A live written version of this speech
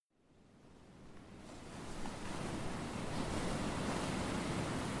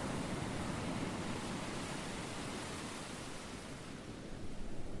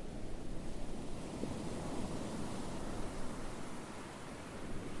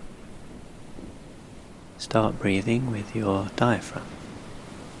start breathing with your diaphragm.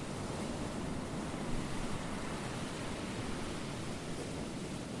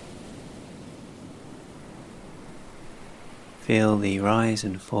 Feel the rise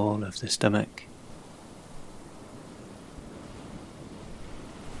and fall of the stomach.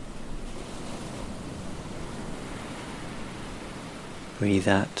 Breathe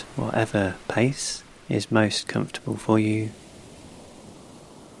at whatever pace is most comfortable for you.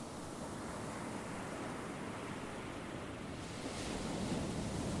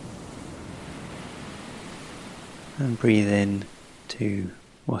 And breathe in to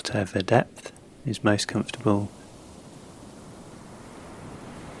whatever depth is most comfortable.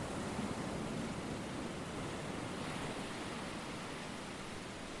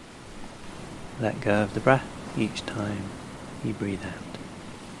 Let go of the breath each time you breathe out.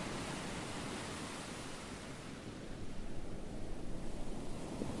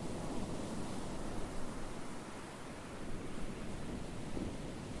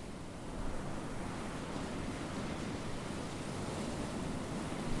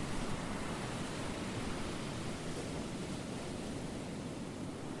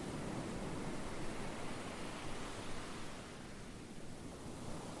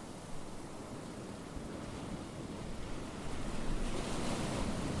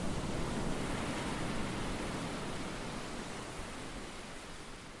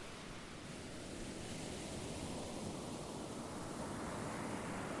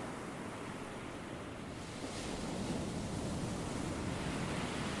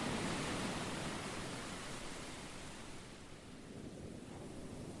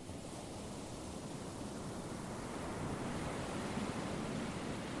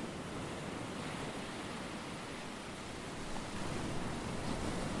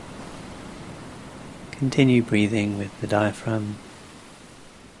 Continue breathing with the diaphragm,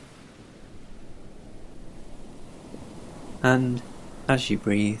 and as you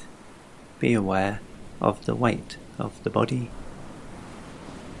breathe, be aware of the weight of the body.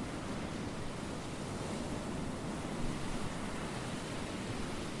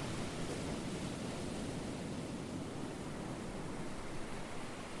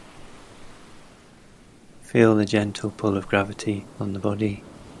 Feel the gentle pull of gravity on the body.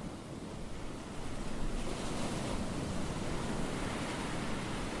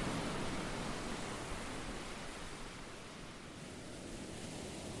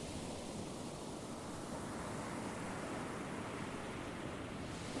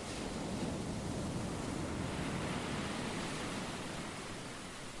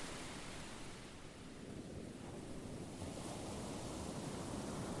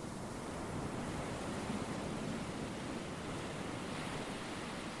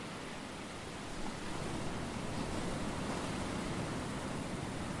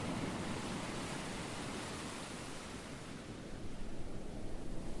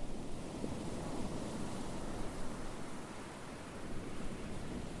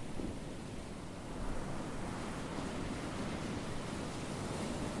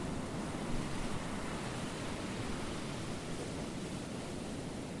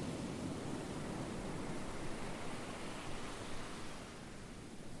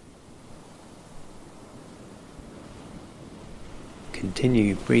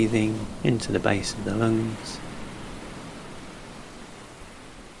 Continue breathing into the base of the lungs,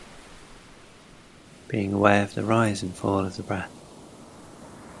 being aware of the rise and fall of the breath,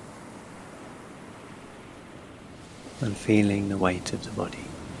 and feeling the weight of the body.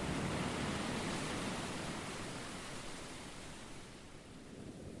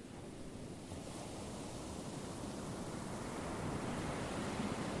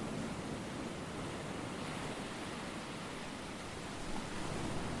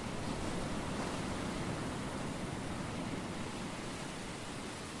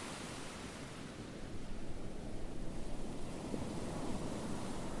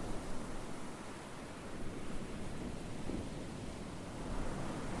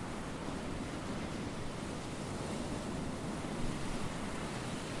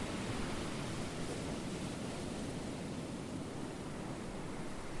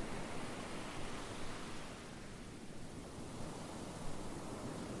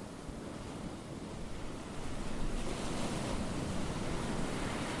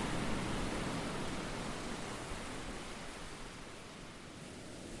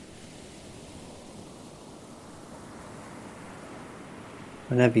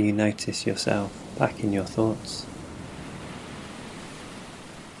 Whenever you notice yourself back in your thoughts,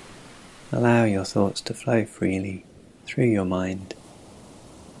 allow your thoughts to flow freely through your mind.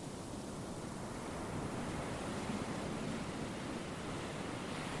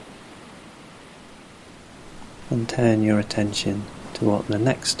 and turn your attention to what the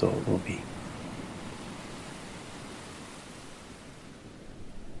next thought will be.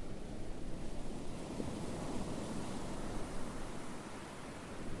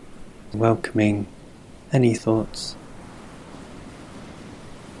 Welcoming any thoughts,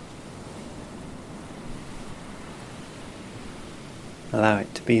 allow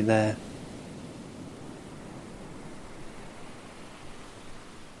it to be there.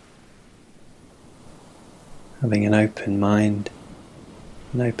 Having an open mind,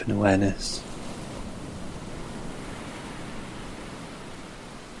 an open awareness.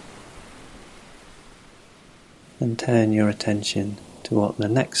 And turn your attention to what the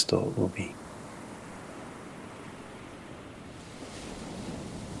next thought will be.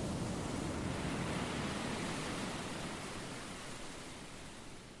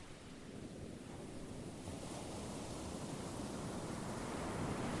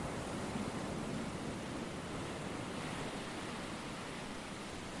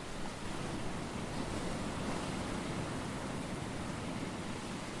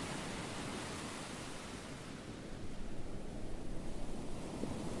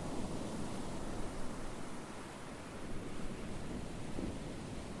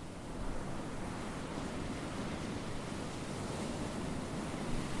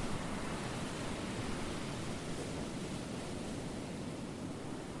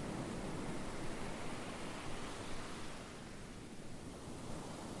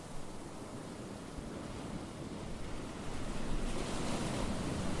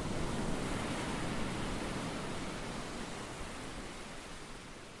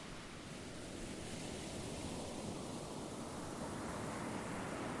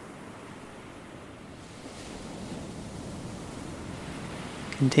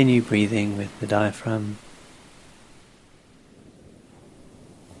 Continue breathing with the diaphragm,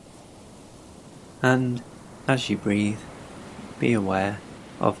 and as you breathe, be aware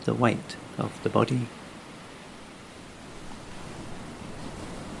of the weight of the body.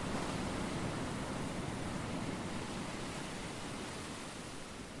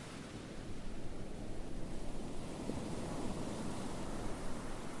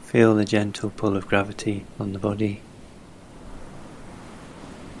 Feel the gentle pull of gravity on the body.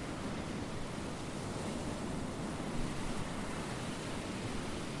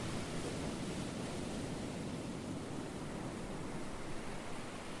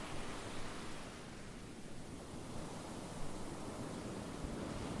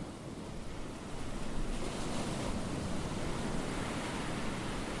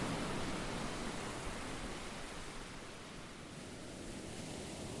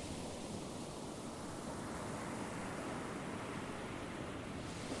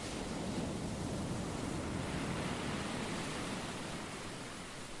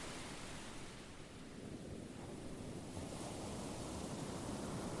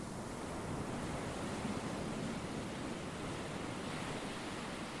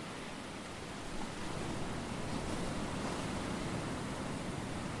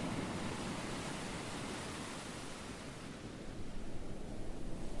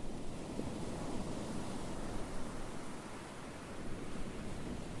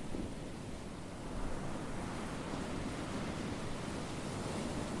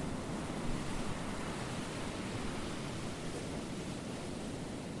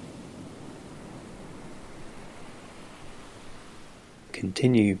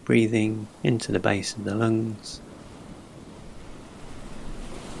 Continue breathing into the base of the lungs,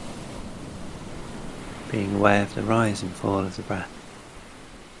 being aware of the rise and fall of the breath,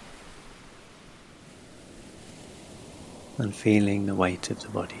 and feeling the weight of the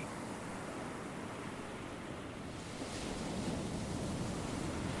body.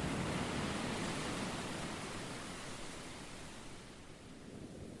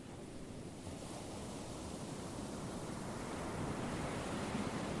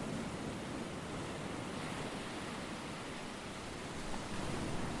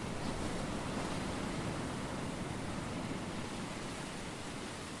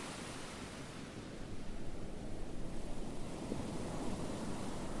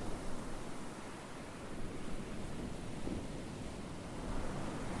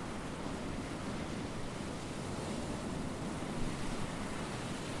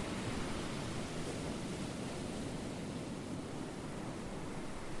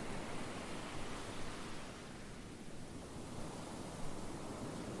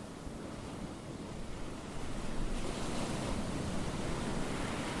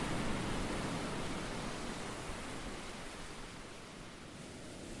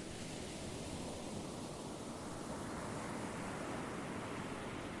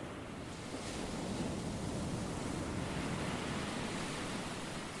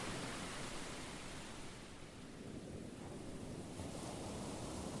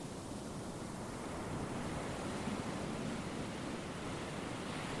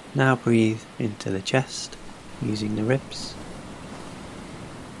 Now breathe into the chest using the ribs.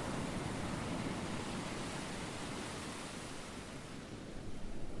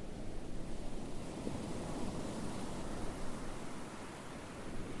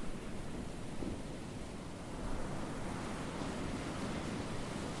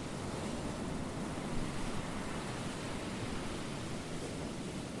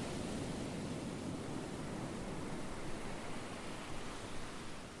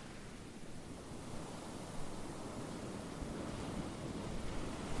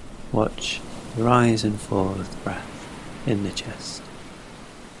 Watch the rise and fall of the breath in the chest.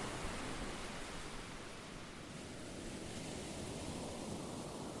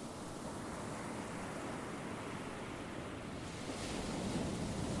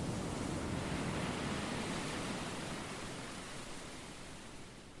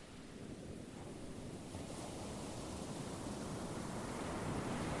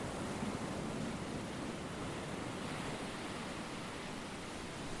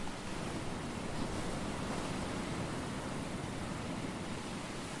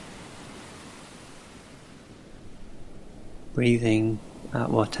 Breathing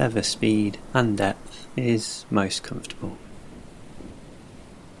at whatever speed and depth is most comfortable.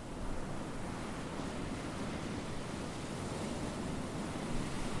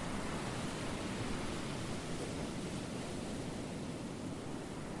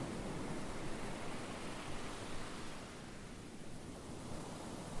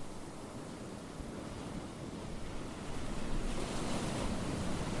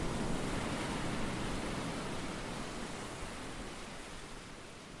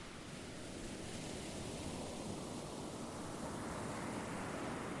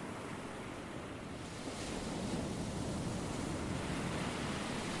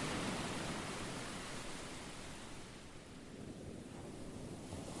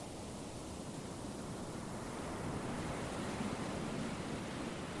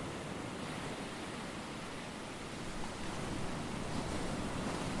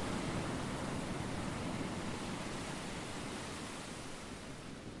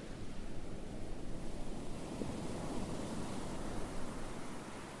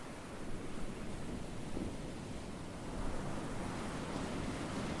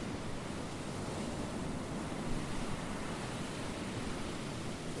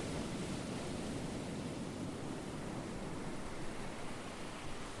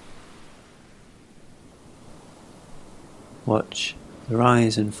 Watch the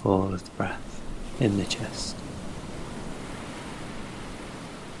rise and fall of the breath in the chest.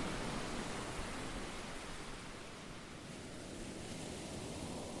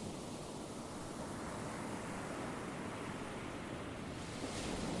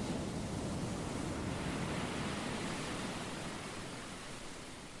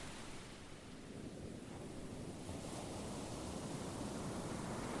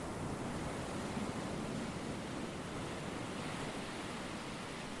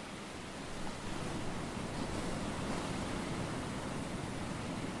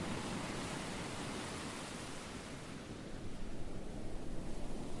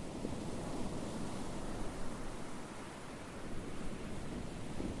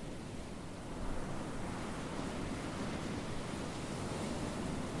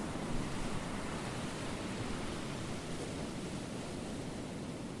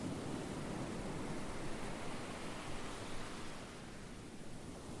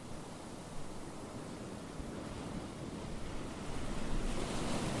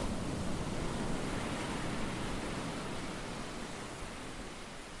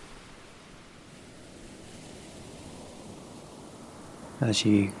 As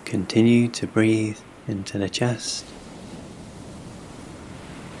you continue to breathe into the chest,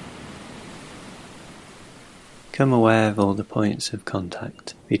 become aware of all the points of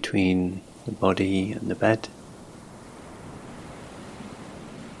contact between the body and the bed,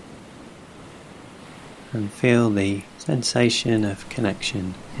 and feel the sensation of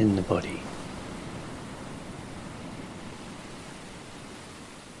connection in the body.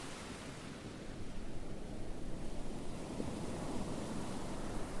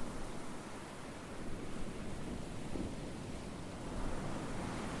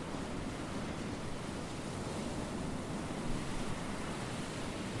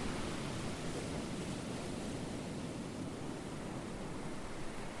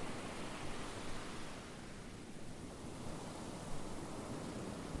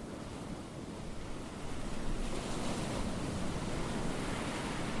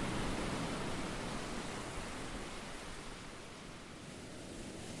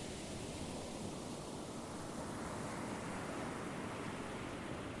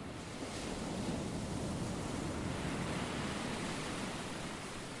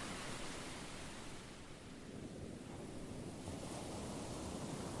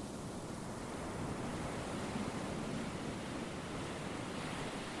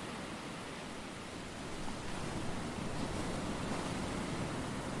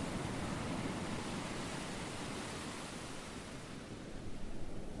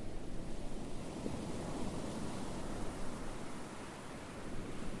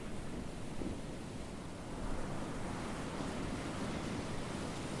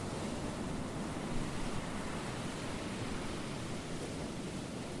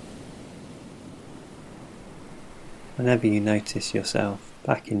 whenever you notice yourself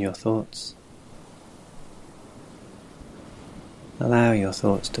back in your thoughts, allow your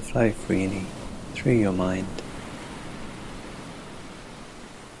thoughts to flow freely through your mind.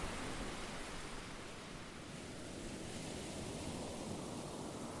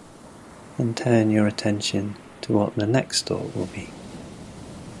 And turn your attention to what the next thought will be.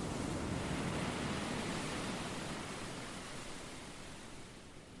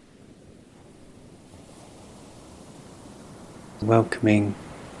 Welcoming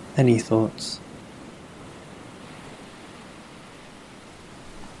any thoughts,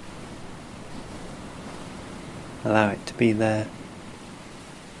 allow it to be there.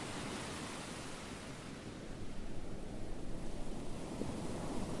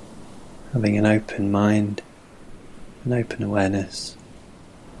 Having an open mind, an open awareness.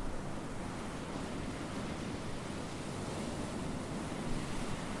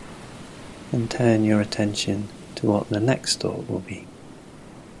 And turn your attention to what the next thought will be.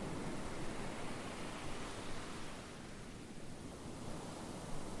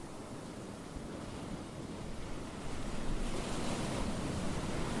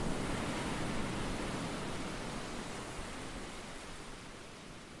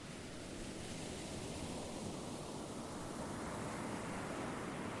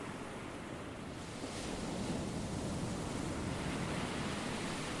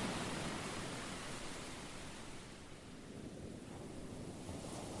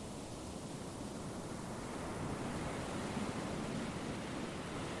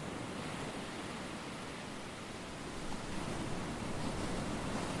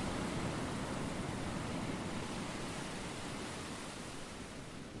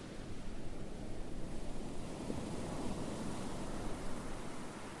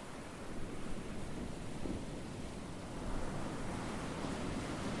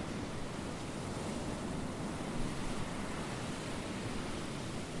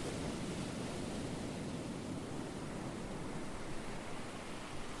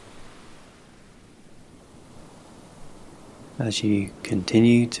 As you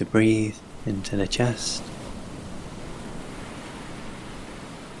continue to breathe into the chest,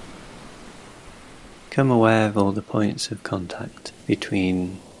 become aware of all the points of contact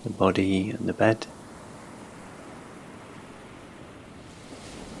between the body and the bed,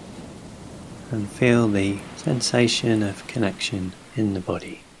 and feel the sensation of connection in the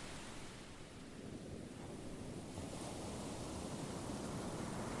body.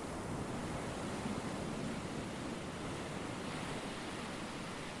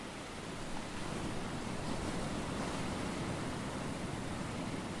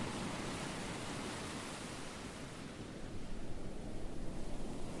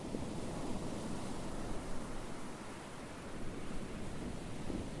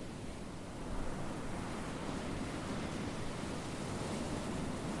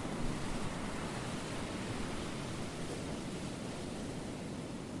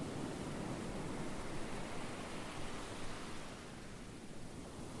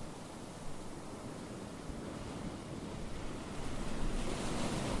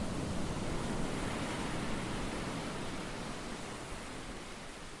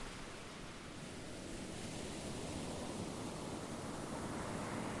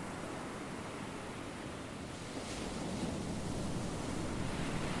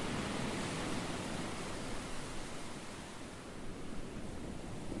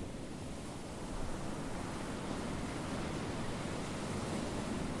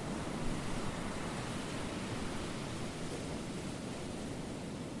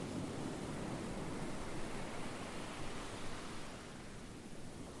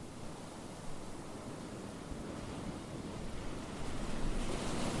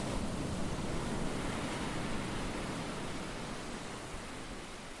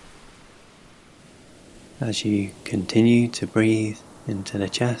 As you continue to breathe into the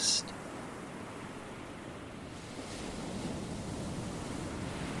chest,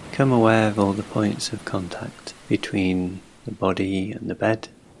 become aware of all the points of contact between the body and the bed,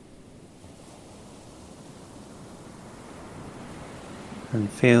 and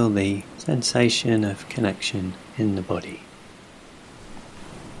feel the sensation of connection in the body.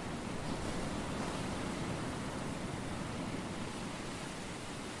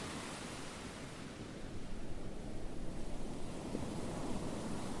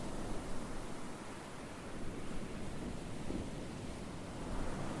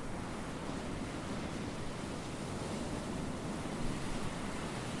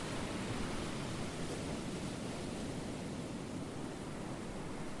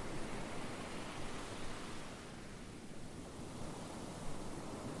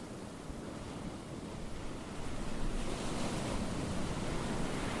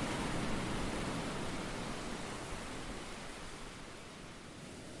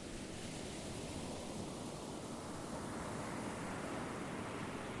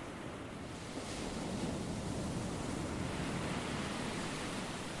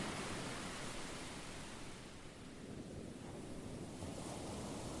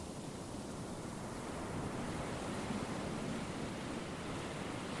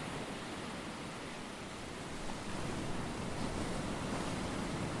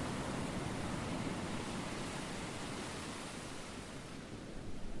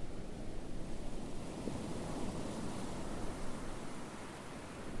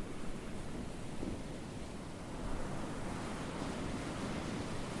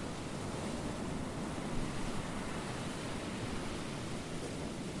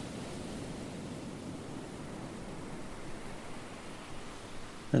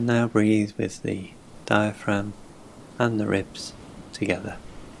 And now breathe with the diaphragm and the ribs together.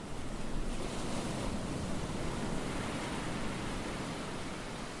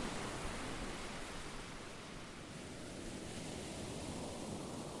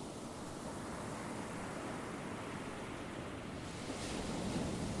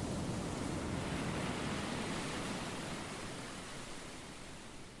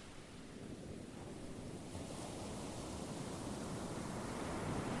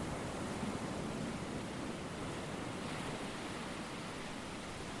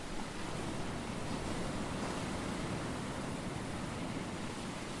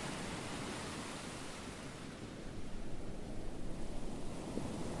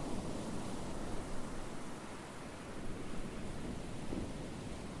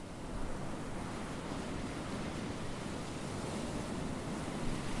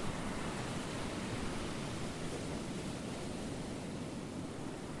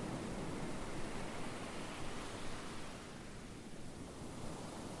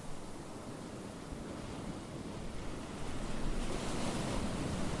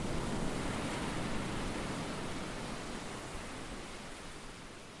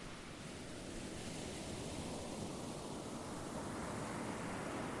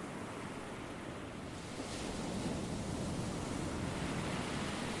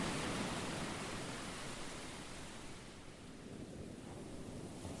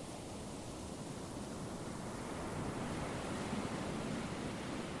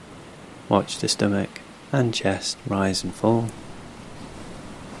 Watch the stomach and chest rise and fall.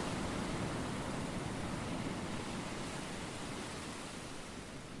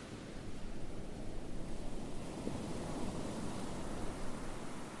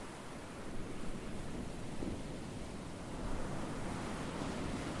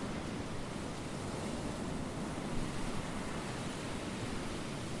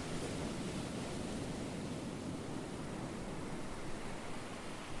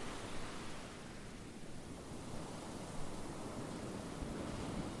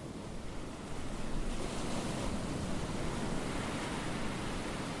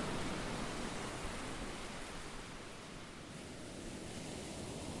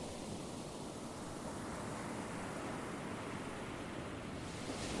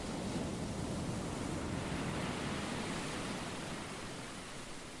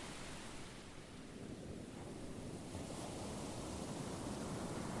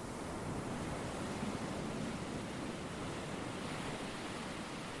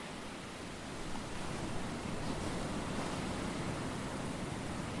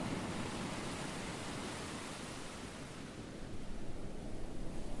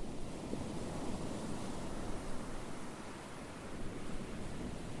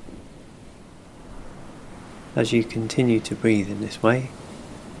 As you continue to breathe in this way,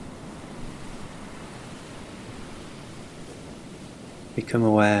 become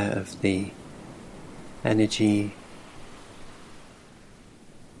aware of the energy,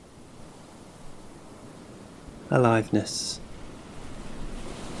 aliveness,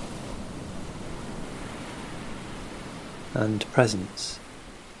 and presence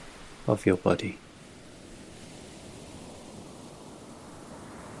of your body.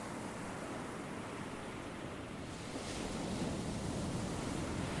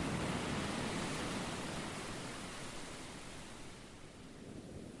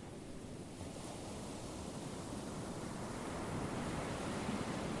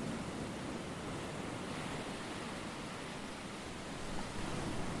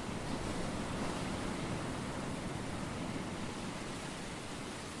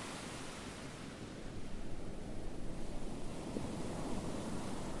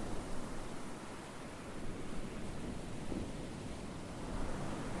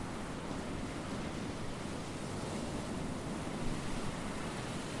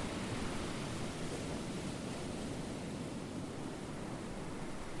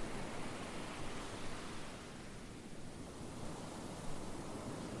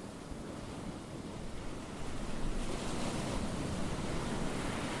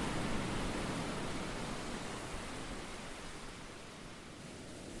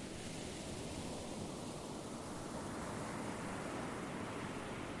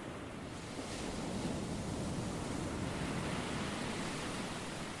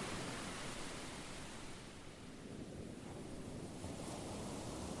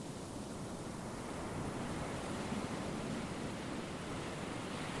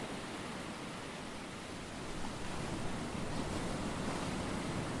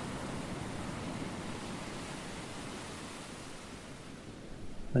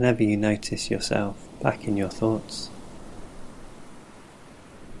 Whenever you notice yourself back in your thoughts,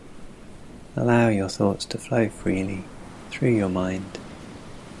 Allow your thoughts to flow freely through your mind.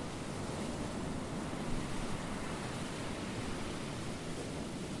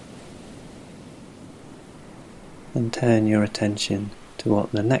 And turn your attention to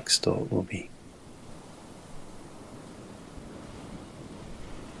what the next thought will be.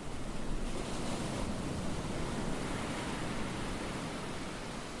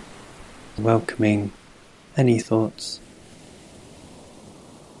 Welcoming any thoughts.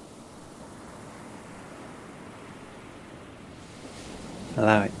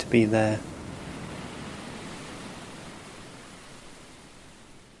 Allow it to be there.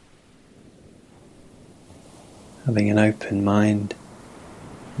 Having an open mind,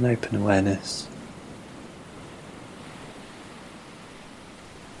 an open awareness.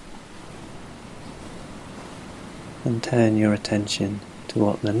 And turn your attention to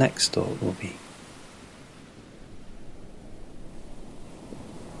what the next thought will be.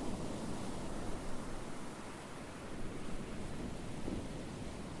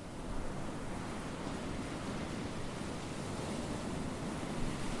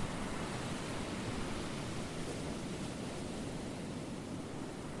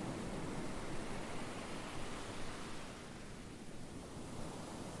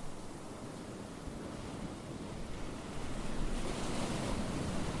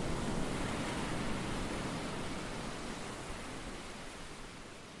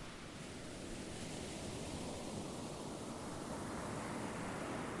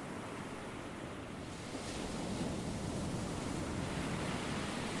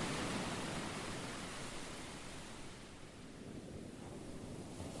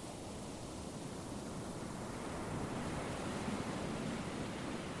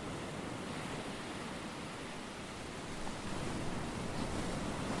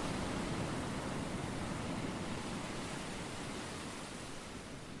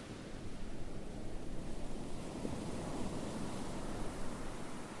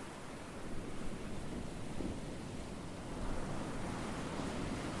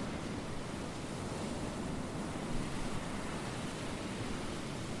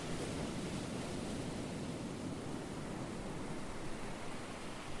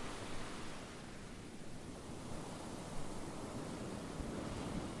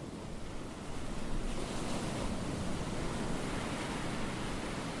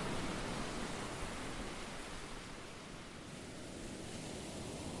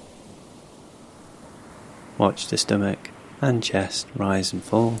 Watch the stomach and chest rise and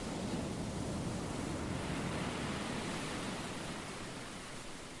fall.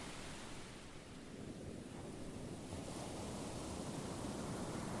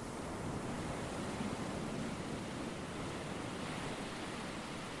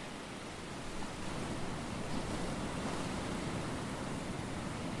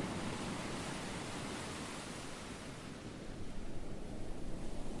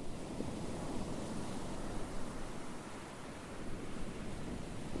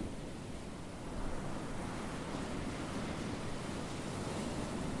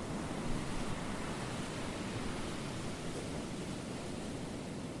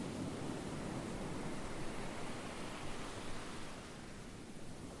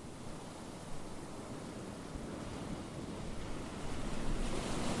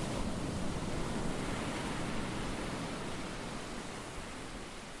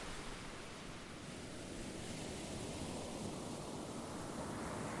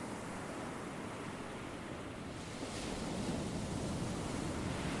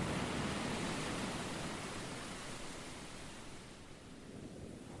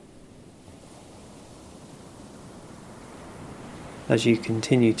 As you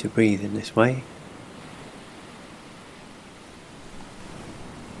continue to breathe in this way,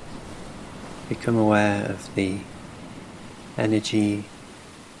 become aware of the energy,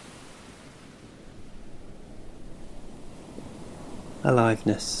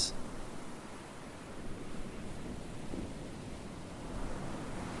 aliveness,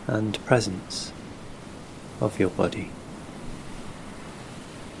 and presence of your body.